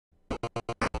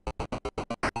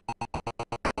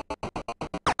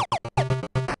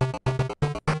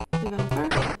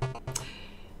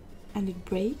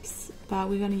breaks, but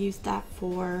we're gonna use that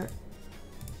for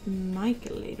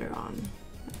Michael later on.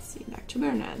 Let's see, back to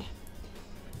Bernard.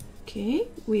 Okay,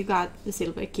 we got the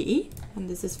silver key, and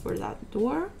this is for that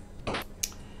door.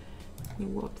 We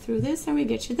walk through this and we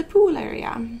get to the pool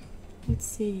area. Let's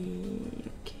see,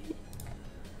 okay.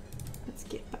 Let's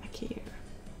get back here.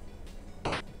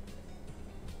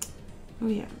 Oh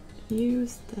yeah,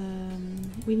 use the,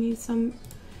 we need some,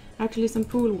 actually some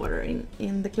pool water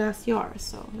in the glass jar,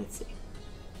 so let's see.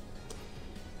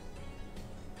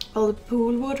 Well, the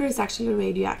pool water is actually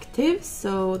radioactive,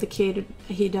 so the kid,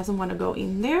 he doesn't want to go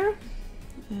in there.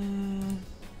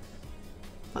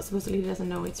 Well, supposedly he doesn't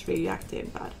know it's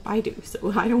radioactive, but I do,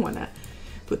 so I don't want to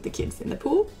put the kids in the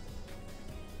pool.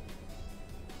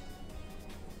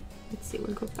 Let's see,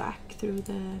 we'll go back through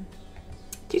the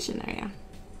kitchen area.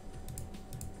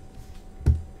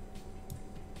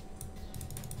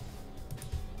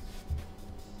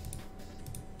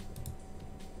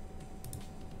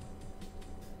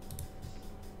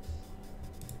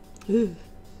 Ooh.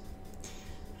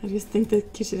 I just think the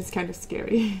kitchen is kind of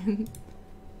scary.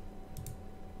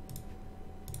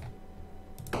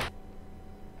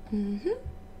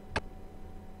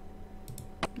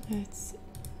 Let's see.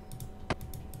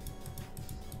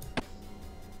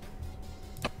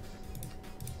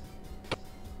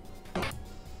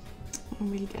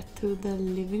 And we'll get to the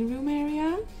living room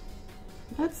area.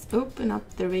 Let's open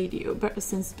up the radio, but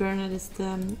since Bernard is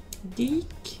the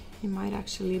geek, he might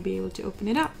actually be able to open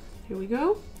it up. Here we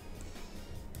go.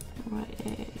 What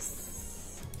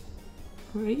is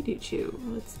radio tube?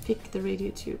 Let's pick the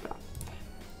radio tube up.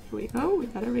 Here we go, we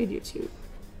got a radio tube.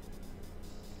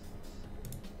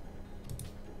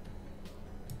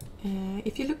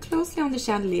 If you look closely on the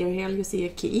chandelier here, you see a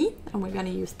key, and we're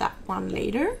gonna use that one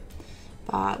later,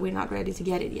 but we're not ready to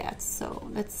get it yet, so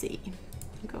let's see.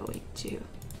 Going to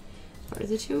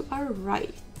further to our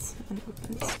right and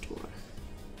open this door.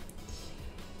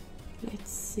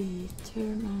 Let's see,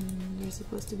 turn on, there's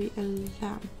supposed to be a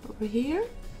lamp over here.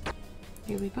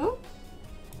 Here we go.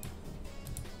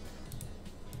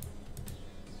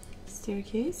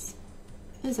 Staircase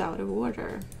is out of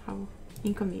order, how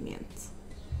inconvenient.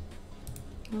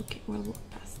 Okay, we'll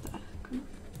walk past that, come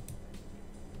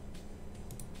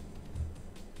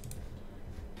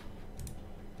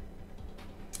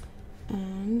on.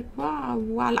 And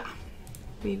voila,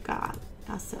 we've got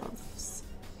ourselves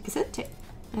a cassette tape.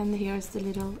 And here's the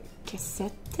little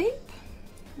cassette tape,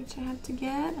 which I have to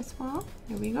get as well.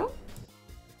 There we go.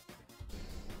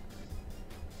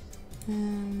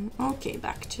 Okay,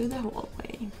 back to the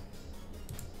hallway.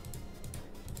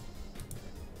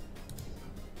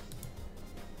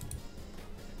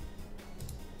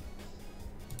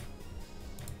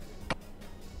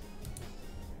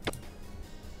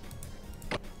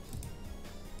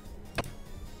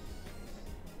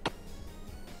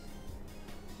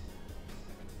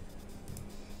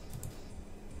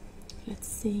 Let's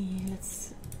see,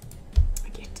 let's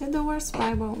get the doors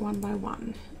one by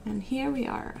one. And here we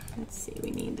are. Let's see,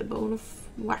 we need the bowl of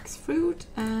wax fruit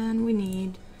and we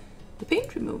need the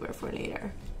paint remover for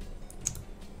later.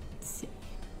 Let's see.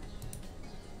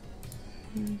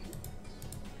 And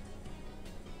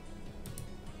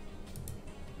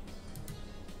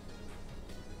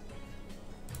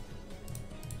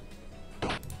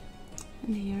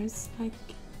here's like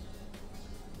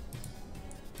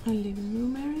a living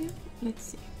room area. Let's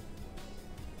see.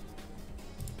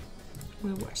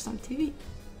 We'll watch some TV.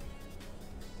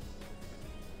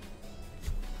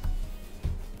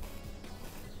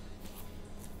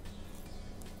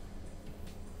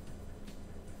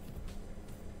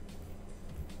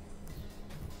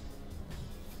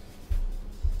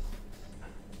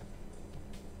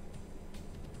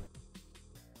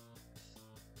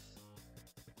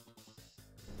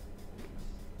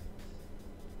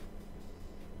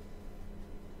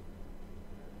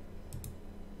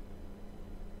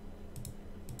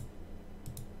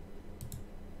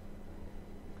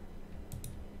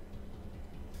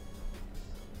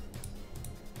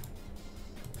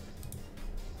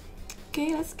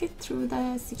 Okay, let's get through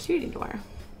the security door.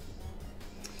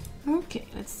 Okay,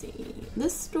 let's see.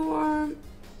 This door,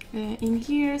 in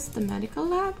here is the medical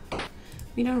lab.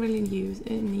 We don't really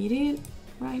need it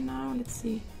right now. Let's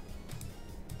see.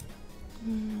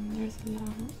 There's a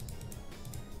lamp.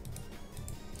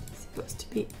 It's supposed to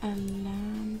be a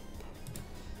lamp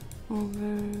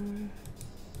over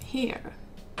here.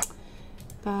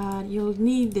 But you'll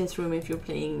need this room if you're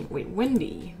playing with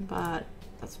Wendy, but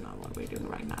that's not what we're doing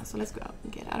right now. So let's go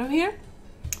and get out of here.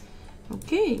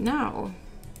 Okay, now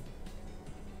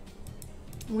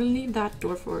we'll leave that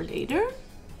door for later.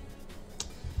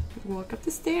 walk up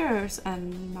the stairs,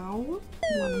 and now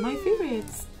one of my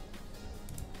favorites.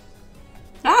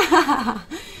 Ah!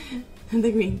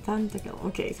 The green tentacle.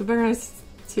 Okay, so Bernard's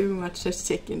too much a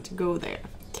chicken to go there.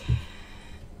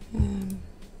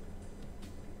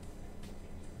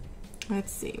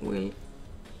 Let's see, we'll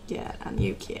get a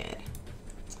new kid.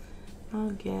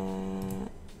 I'll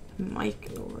get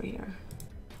Michael over here.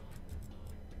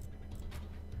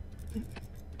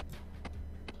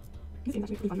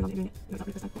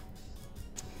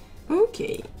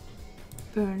 Okay,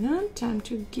 Bernard, time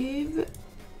to give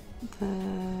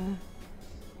the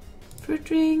fruit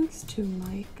drinks to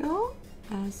Michael,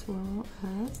 as well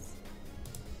as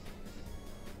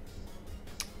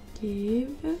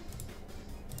give a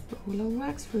bowl of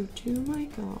wax fruit to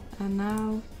Michael. And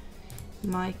now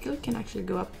Michael can actually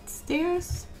go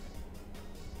upstairs.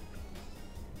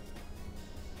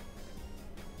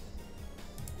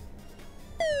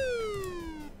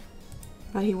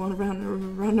 But he won't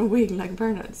run away like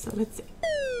Bernard, so let's see.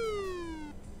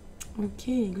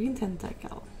 Okay, green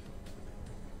tentacle.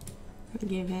 I'll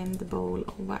give him the bowl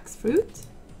of wax fruit.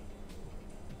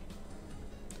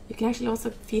 You can actually also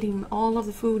feed him all of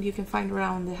the food you can find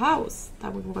around the house.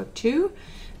 That would work too,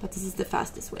 but this is the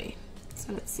fastest way.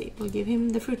 So let's see, we'll give him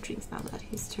the fruit drinks now that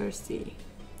he's thirsty.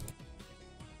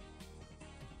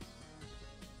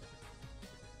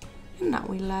 And now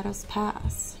we let us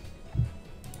pass.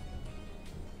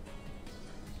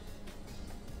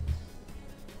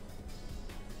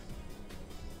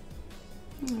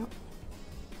 No.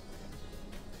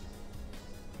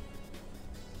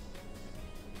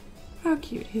 How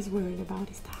cute, he's worried about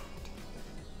his dad.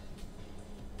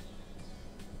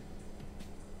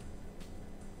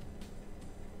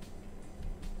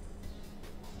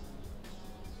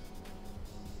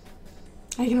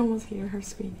 I can almost hear her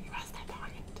screaming, "What's that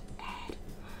target, Dad?"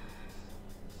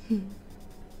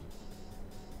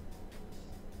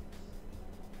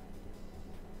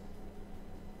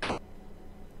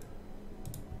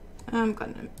 I'm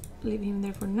gonna leave him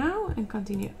there for now and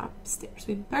continue upstairs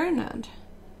with Bernard.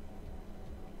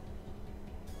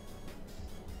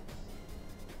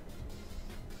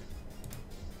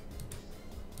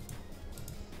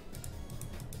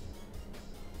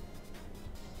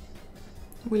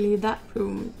 We leave that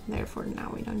room there for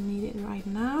now, we don't need it right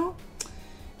now.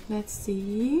 Let's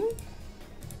see.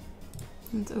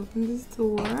 Let's open this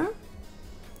door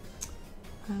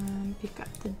and pick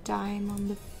up the dime on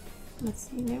the... Let's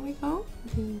see, there we go,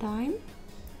 the dime.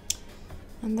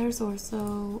 And there's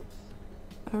also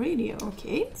a radio.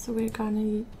 Okay, so we're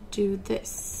gonna do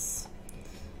this.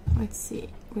 Let's see,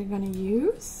 we're gonna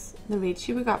use the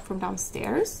radio we got from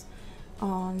downstairs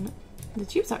on the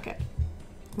tube socket.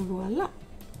 Voila,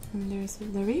 and there's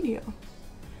the radio.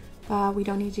 But we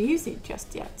don't need to use it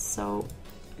just yet, so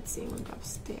let's see, we'll go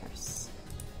upstairs.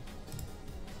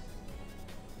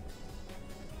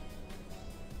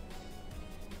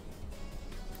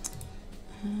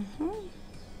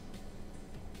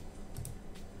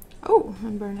 Oh,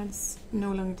 and Bernard's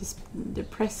no longer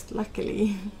depressed,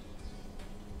 luckily.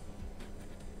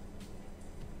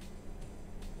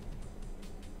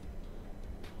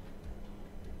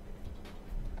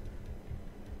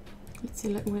 Let's see,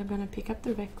 look, we're gonna pick up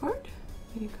the record.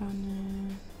 We're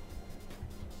gonna...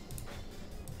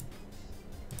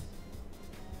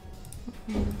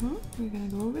 We're gonna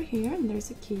go over here, and there's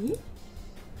a key.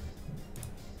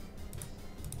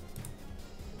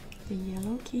 The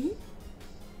yellow key.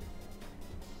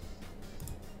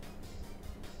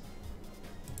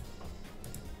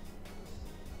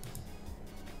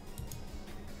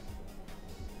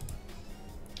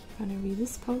 I'm gonna read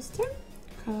this poster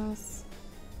because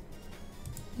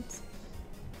it's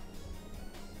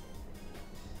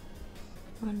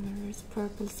one is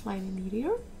purple slimy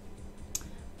meteor.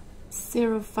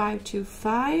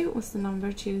 0525 was the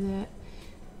number to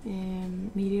the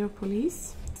meteor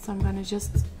police. So I'm gonna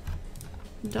just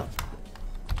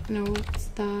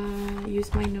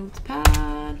use my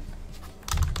notepad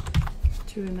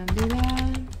to remember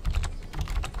that.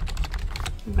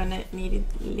 I'm gonna need it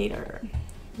later.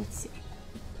 Let's see.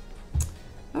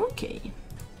 Okay.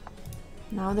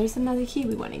 Now there's another key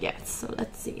we want to get. So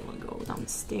let's see. We'll go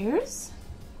downstairs.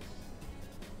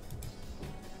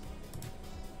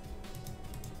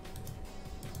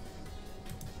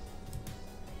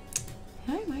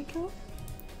 Hi, Michael.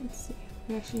 Let's see.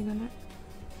 We're actually gonna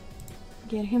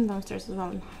get him downstairs as well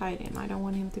and hide him. I don't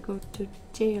want him to go to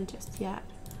jail just yet.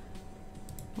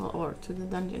 Well, or to the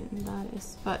dungeon, that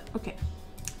is. But okay.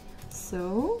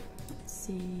 So let's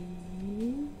see.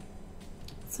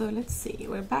 So let's see.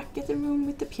 We're back at the room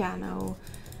with the piano,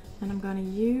 and I'm gonna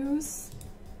use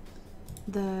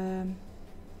the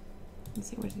Let's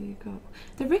see, where did it go?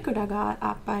 The record I got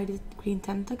up by the green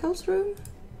tentacles room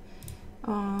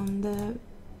on the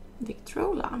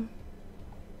Victrola.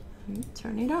 And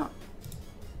turn it on.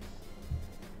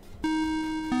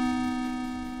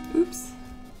 Oops.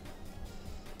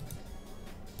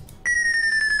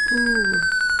 Ooh.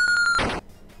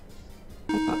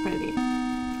 That's not pretty.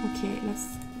 Okay, let's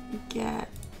get...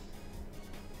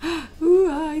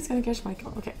 Ooh, he's gonna catch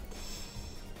Michael. Okay.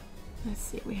 Let's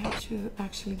see, we have to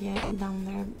actually get down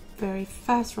there very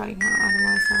fast right now,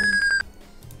 otherwise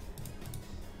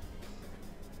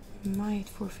I might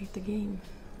forfeit the game.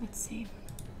 Let's see.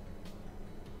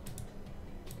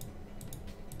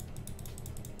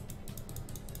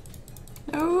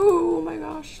 Oh my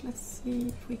gosh, let's see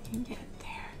if we can get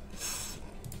there.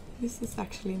 This is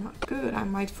actually not good. I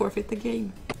might forfeit the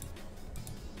game.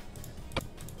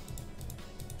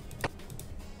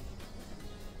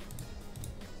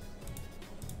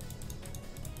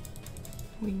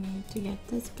 We need to get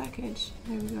this package.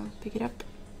 There we go. Pick it up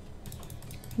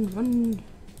and run.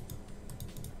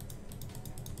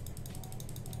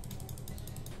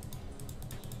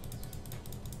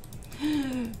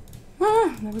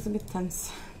 That was a bit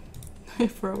tense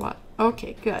for a while.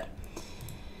 Okay, good.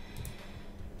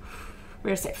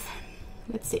 We're safe.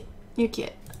 Let's see.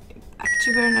 Okay, back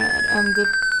to Bernard and the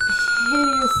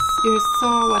hideous. You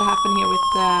saw what happened here with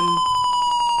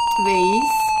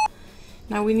vase.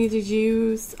 Now we need to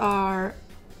use our.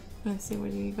 Let's see, where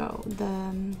do we go?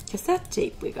 The cassette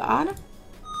tape we got. Let's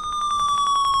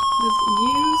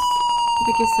use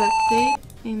the cassette tape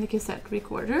in the cassette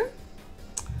recorder.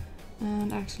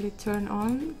 And actually turn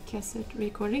on cassette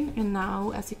recording, and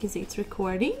now as you can see it's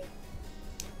recording,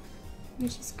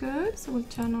 which is good. So we'll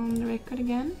turn on the record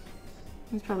again.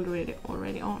 It's probably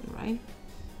already on, right?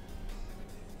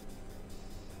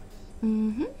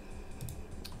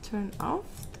 Turn off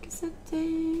the cassette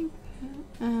tape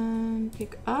and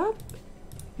pick up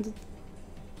the,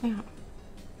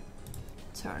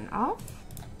 turn off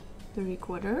the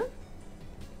recorder,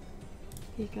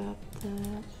 pick up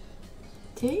the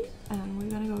tape, and we're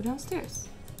gonna go downstairs.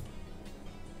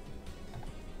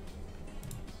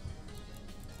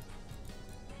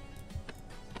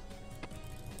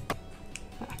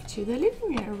 Back to the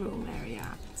living room area.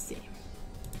 Let's see.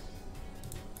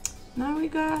 Now we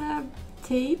got a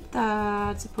tape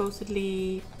that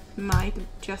supposedly might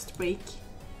just break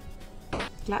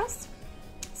glass.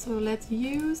 So let's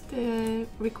use the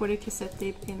recorded cassette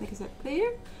tape in the cassette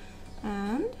player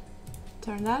and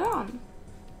turn that on.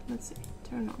 Let's see.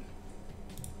 Turn on.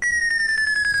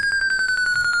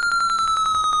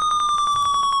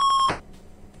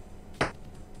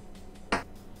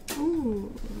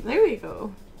 Ooh, there we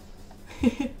go.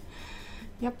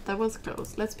 Yep, that was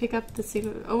close. Let's pick up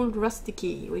the old rusty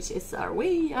key, which is our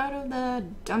way out of the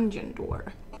dungeon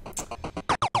door.